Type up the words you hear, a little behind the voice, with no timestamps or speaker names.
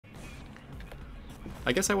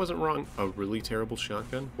I guess I wasn't wrong. A really terrible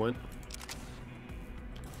shotgun? What?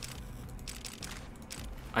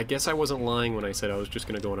 I guess I wasn't lying when I said I was just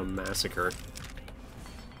gonna go on a massacre.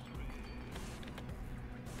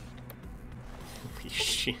 Holy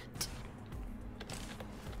shit.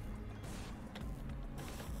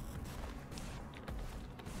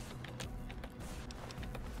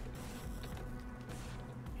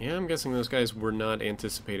 Yeah, I'm guessing those guys were not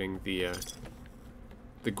anticipating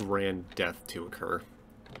the grand death to occur.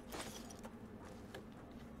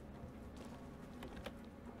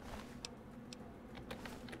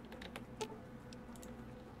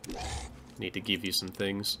 Need to give you some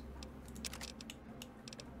things.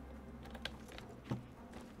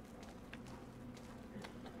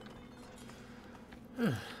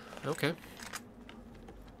 Okay.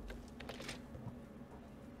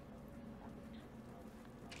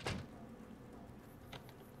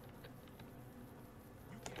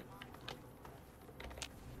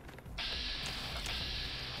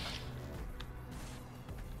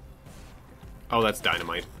 Oh, that's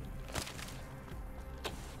dynamite.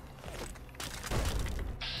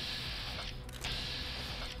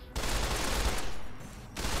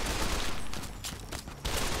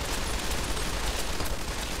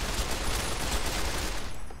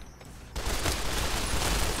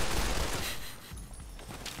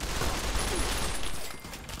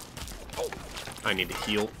 I need to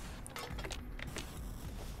heal.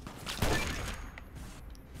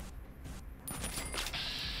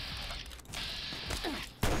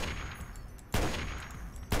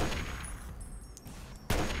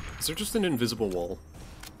 Is there just an invisible wall?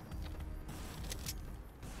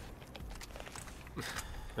 I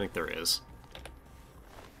think there is.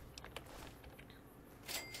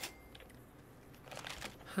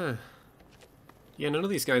 Huh. Yeah, none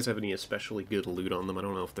of these guys have any especially good loot on them. I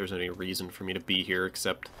don't know if there's any reason for me to be here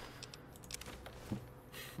except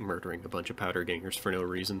murdering a bunch of powder gangers for no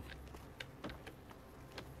reason.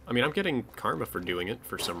 I mean, I'm getting karma for doing it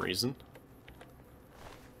for some reason.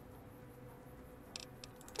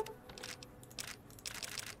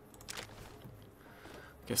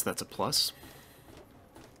 Guess that's a plus.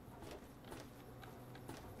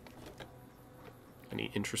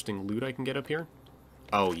 Any interesting loot I can get up here?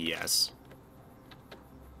 Oh, yes.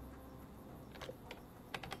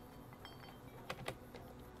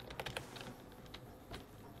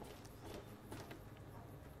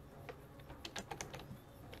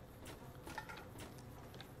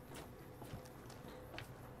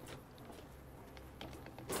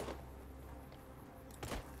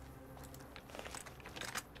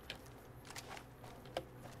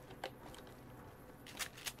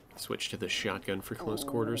 Switch to the shotgun for close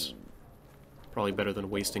quarters. Probably better than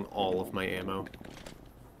wasting all of my ammo.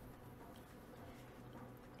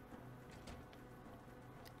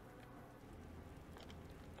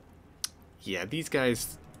 Yeah, these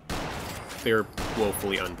guys, they're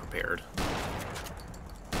woefully unprepared.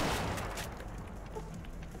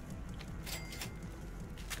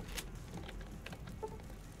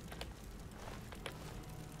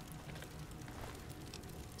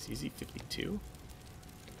 CZ-52?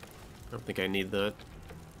 I don't think I need that.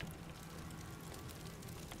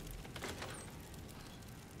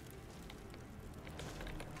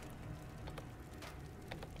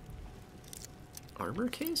 Armor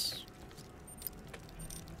case?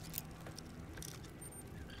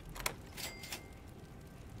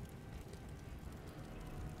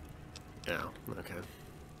 Oh, okay.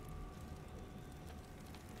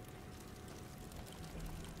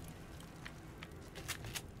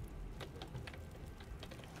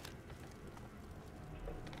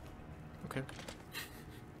 Okay.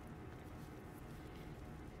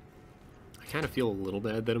 I kind of feel a little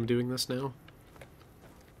bad that I'm doing this now.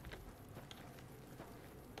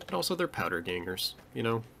 But also they're powder gangers, you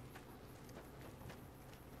know?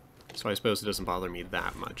 So I suppose it doesn't bother me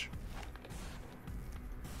that much.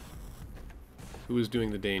 Who is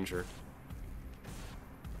doing the danger?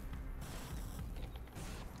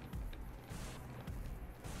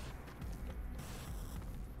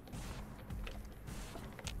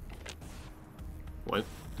 What?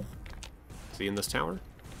 Is he in this tower?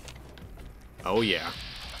 Oh yeah.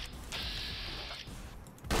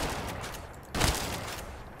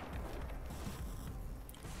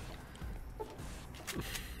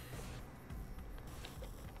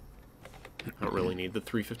 I don't really need the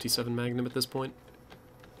 357 Magnum at this point.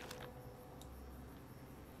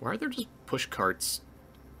 Why are there just push carts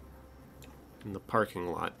in the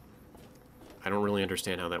parking lot? I don't really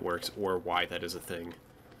understand how that works or why that is a thing.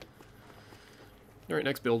 Alright,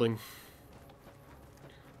 next building.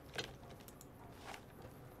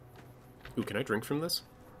 Ooh, can I drink from this?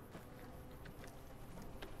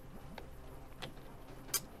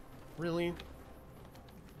 Really?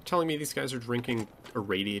 Telling me these guys are drinking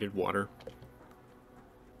irradiated water?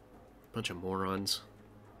 Bunch of morons.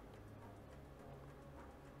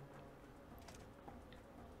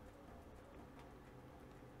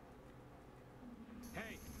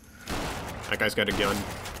 Hey. That guy's got a gun.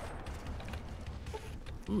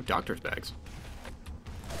 Ooh, doctor's bags.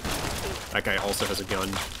 That guy also has a gun.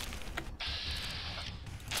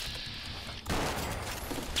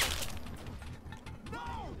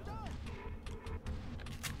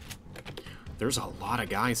 There's a lot of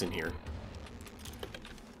guys in here.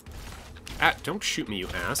 Ah, don't shoot me, you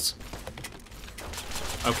ass.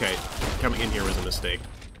 Okay, coming in here was a mistake.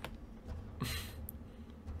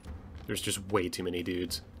 There's just way too many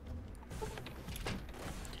dudes.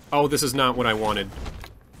 Oh, this is not what I wanted.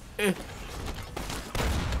 Eh.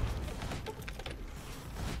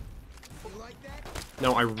 You like that?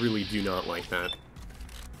 No, I really do not like that.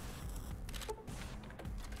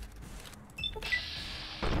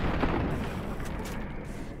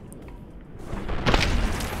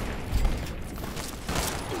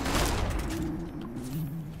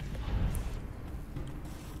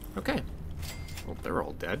 Okay. Well, they're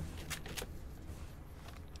all dead.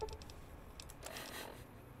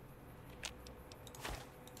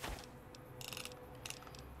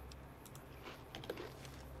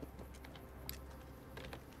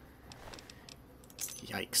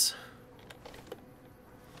 Yikes.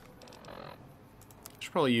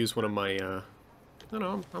 Should probably use one of my,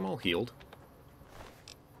 no, I'm all healed.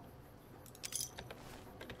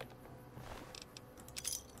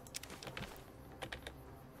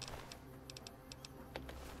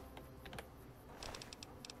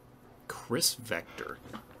 Chris Vector.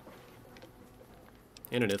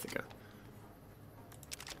 And an Ithaca.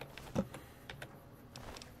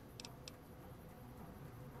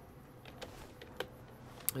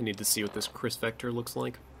 I need to see what this Chris Vector looks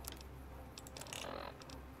like.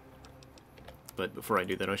 But before I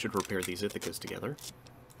do that, I should repair these Ithacas together.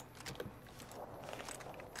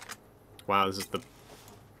 Wow, this is the...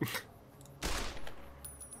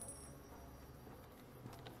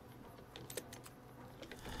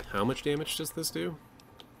 How much damage does this do?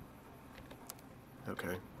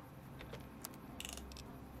 Okay.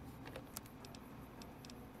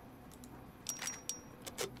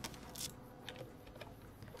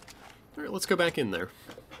 Alright, let's go back in there.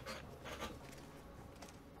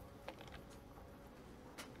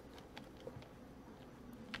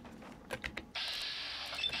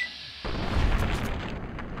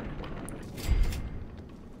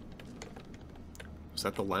 Is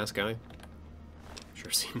that the last guy? Sure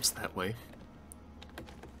seems that way.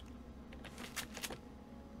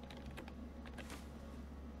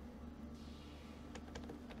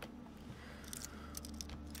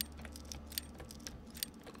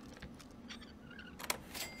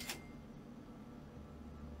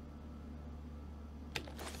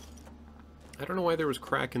 I don't know why there was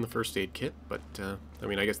crack in the first aid kit, but, I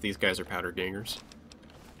mean, I guess these guys are powder gangers.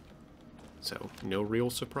 So, no real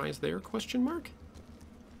surprise there, question mark?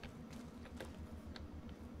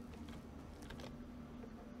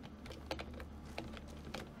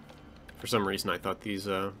 For some reason, I thought these,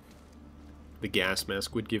 the gas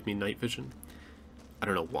mask would give me night vision. I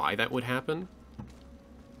don't know why that would happen.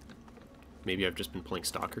 Maybe I've just been playing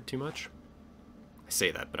Stalker too much. I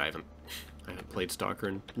say that, but I haven't played Stalker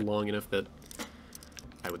in long enough that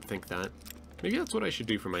I would think that. Maybe that's what I should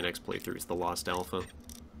do for my next playthrough, is the Lost Alpha.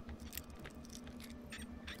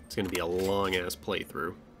 It's gonna be a long-ass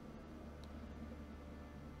playthrough.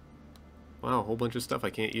 Wow, a whole bunch of stuff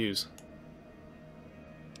I can't use.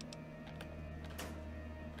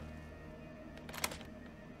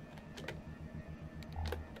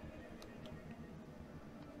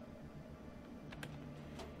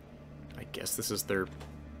 I guess this is their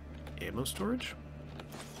ammo storage?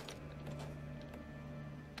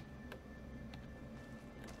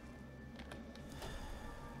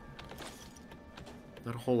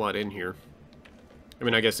 Not a whole lot in here. I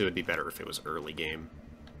mean, I guess it would be better if it was early game.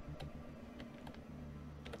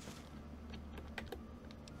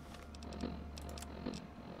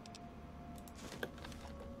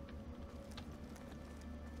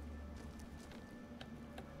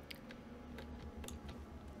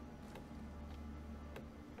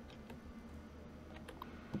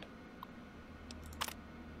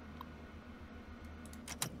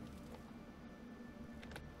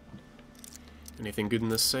 Anything good in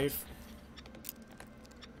this safe?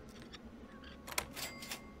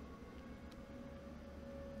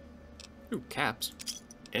 Ooh, caps.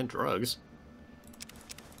 And drugs.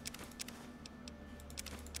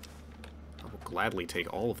 I will gladly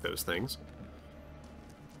take all of those things.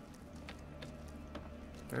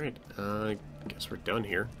 Alright, guess we're done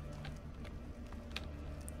here.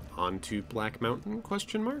 On to Black Mountain,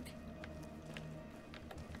 question mark?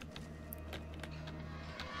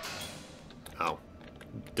 Oh.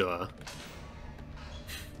 Duh.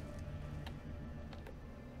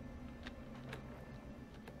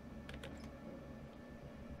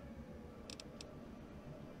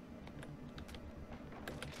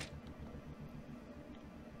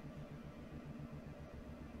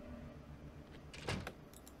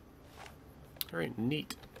 Alright,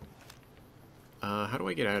 neat. How do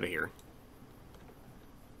I get out of here?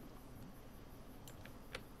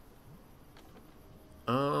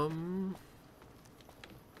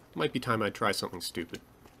 Might be time I try something stupid.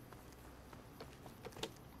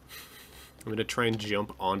 I'm gonna try and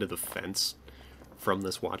jump onto the fence from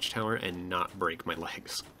this watchtower and not break my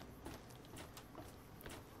legs.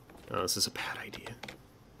 Oh, this is a bad idea.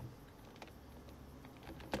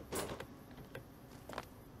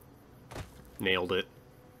 Nailed it.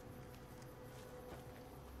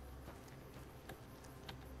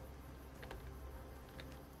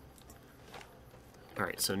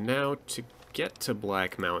 Alright, so now to get to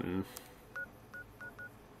Black Mountain,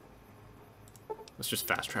 let's just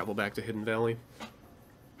fast travel back to Hidden Valley.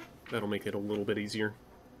 That'll make it a little bit easier.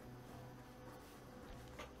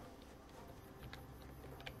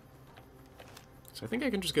 So I think I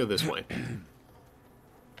can just go this way.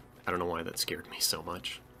 I don't know why that scared me so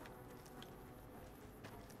much.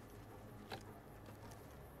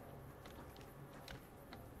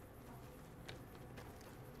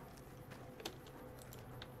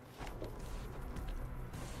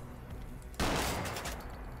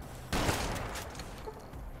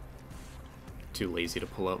 Too lazy to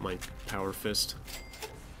pull out my power fist.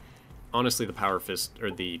 Honestly, the power fist, or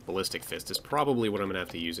the ballistic fist, is probably what I'm gonna have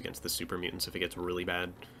to use against the super mutants if it gets really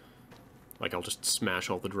bad. Like, I'll just smash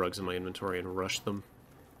all the drugs in my inventory and rush them.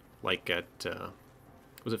 Like at,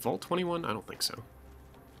 was it Vault 21? I don't think so.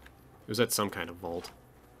 It was at some kind of vault.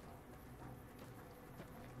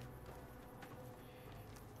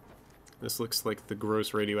 This looks like the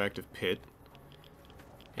gross radioactive pit.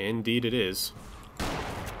 Indeed it is.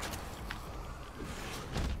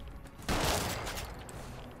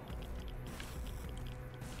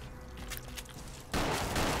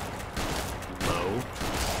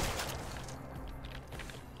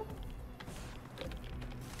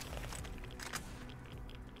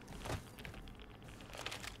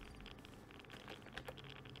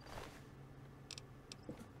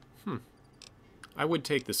 I would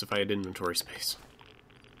take this if I had inventory space.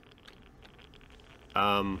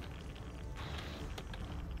 Why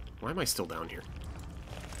am I still down here?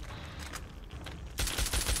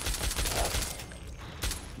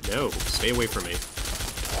 No, stay away from me.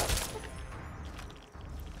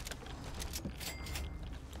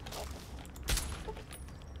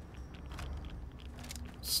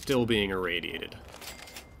 Still being irradiated.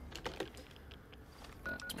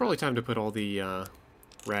 It's probably time to put all the,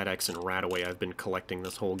 Rad-X and Rad-Away I've been collecting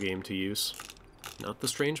this whole game to use. Not the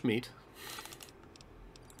strange meat.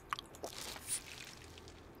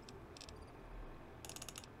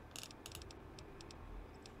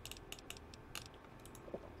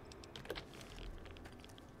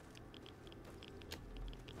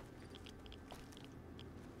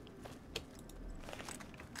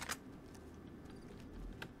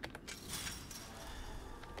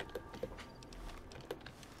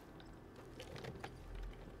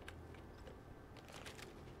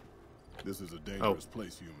 This is a dangerous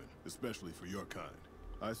place, human, especially for your kind.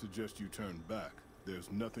 I suggest you turn back. There's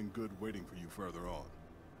nothing good waiting for you further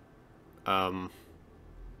on.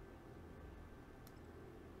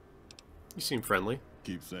 You seem friendly.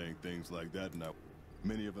 Keep saying things like that now.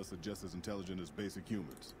 Many of us are just as intelligent as basic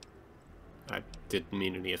humans. I didn't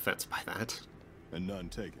mean any offense by that. And none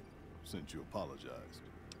taken, since you apologized.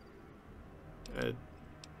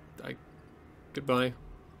 Goodbye.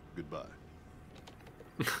 Goodbye.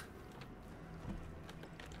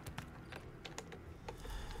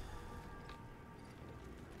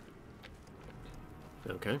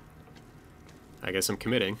 Okay. I guess I'm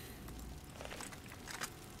committing.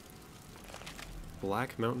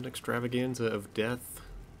 Black Mountain Extravaganza of Death.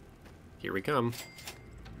 Here we come.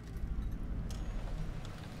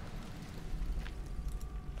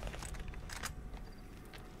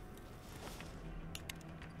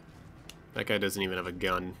 That guy doesn't even have a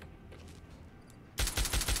gun.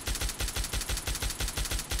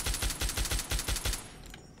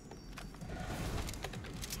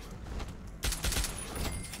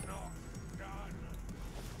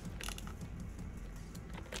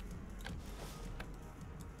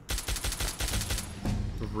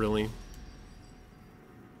 Really?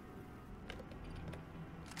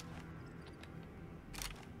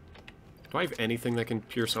 Do I have anything that can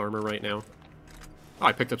pierce armor right now? Oh,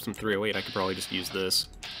 I picked up some 308. I could probably just use this.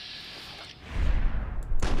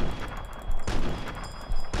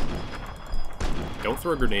 Don't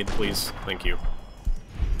throw a grenade, please. Thank you.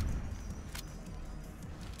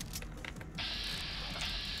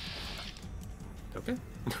 Okay.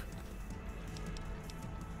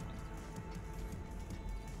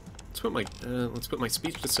 Let's put my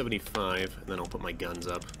speech to 75, and then I'll put my guns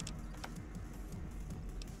up.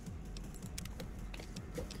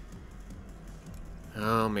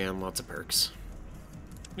 Oh man, lots of perks.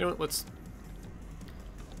 You know what? Let's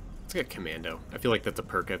get commando. I feel like that's a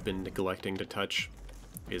perk I've been neglecting to touch.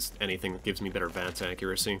 Is anything that gives me better VATS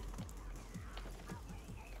accuracy.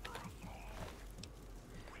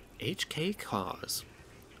 HK cause.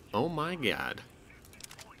 Oh my god.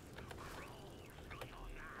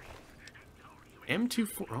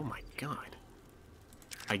 M24. Oh my god.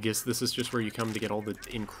 I guess this is just where you come to get all the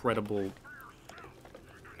incredible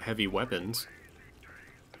heavy weapons.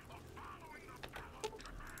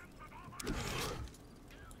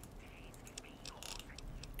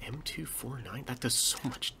 M249? That does so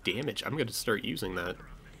much damage. I'm going to start using that.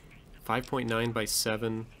 5.9 by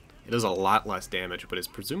 7. It does a lot less damage, but it's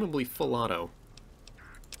presumably full auto.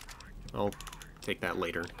 I'll take that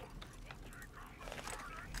later.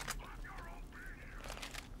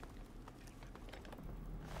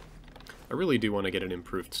 I really do want to get an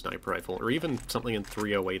improved sniper rifle, or even something in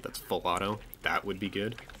 308 that's full auto. That would be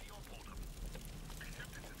good.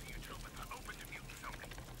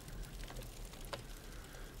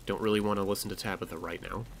 Don't really want to listen to Tabitha right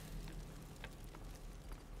now.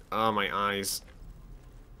 Oh, my eyes.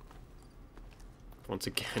 Once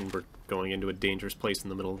again, we're going into a dangerous place in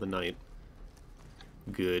the middle of the night.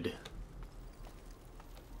 Good.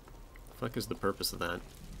 Fuck is the purpose of that?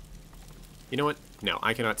 You know what? No,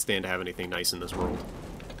 I cannot stand to have anything nice in this world.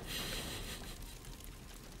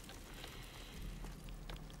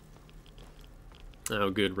 Oh,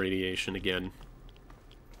 good, radiation again.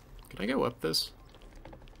 Can I go up this?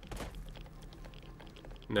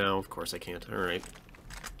 No, of course I can't. Alright.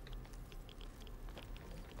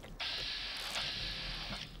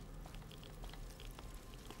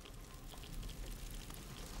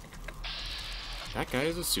 That guy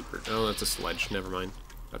is a super... Oh, that's a sledge. Never mind.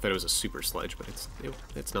 I thought it was a super sledge, but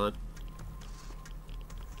it's not.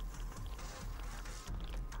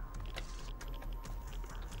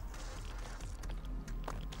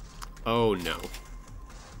 Oh, no.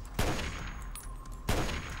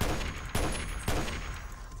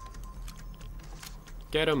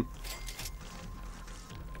 Get him!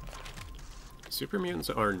 Super mutants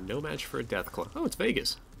are no match for a Deathclaw. Oh, it's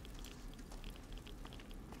Vegas.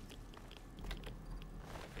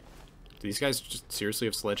 Do these guys just seriously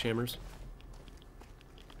have sledgehammers?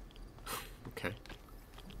 Okay.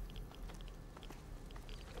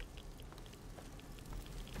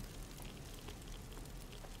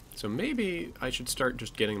 So maybe I should start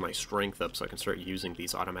just getting my strength up so I can start using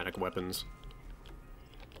these automatic weapons.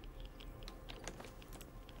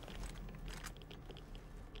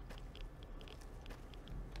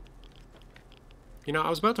 You know, I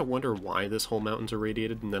was about to wonder why this whole mountain's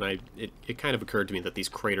irradiated, and then it kind of occurred to me that these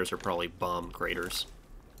craters are probably bomb craters.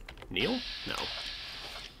 Neil? No.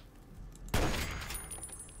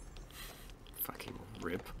 Fucking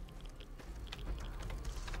rip.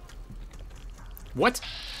 What?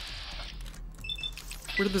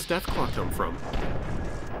 Where did this Deathclaw come from?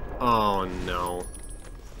 Oh no.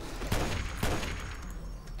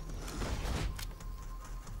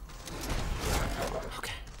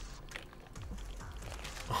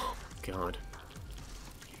 God.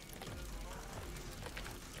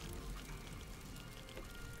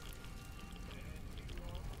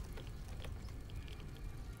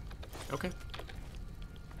 Okay.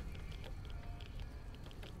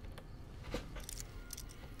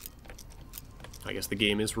 I guess the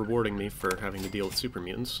game is rewarding me for having to deal with super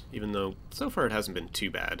mutants, even though so far it hasn't been too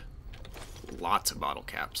bad. Lots of bottle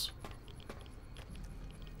caps.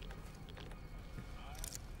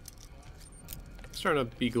 Starting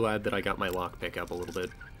to be glad that I got my lockpick up a little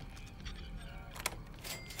bit.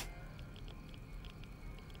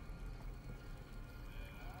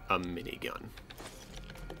 A minigun.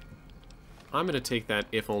 I'm gonna take that,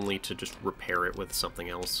 if only to just repair it with something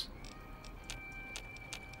else.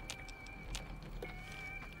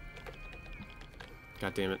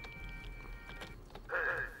 God damn it.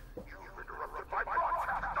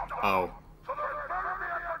 Oh.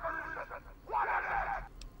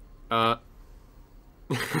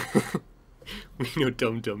 We know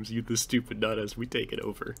dum-dums, you the stupid nut as we take it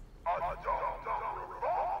over.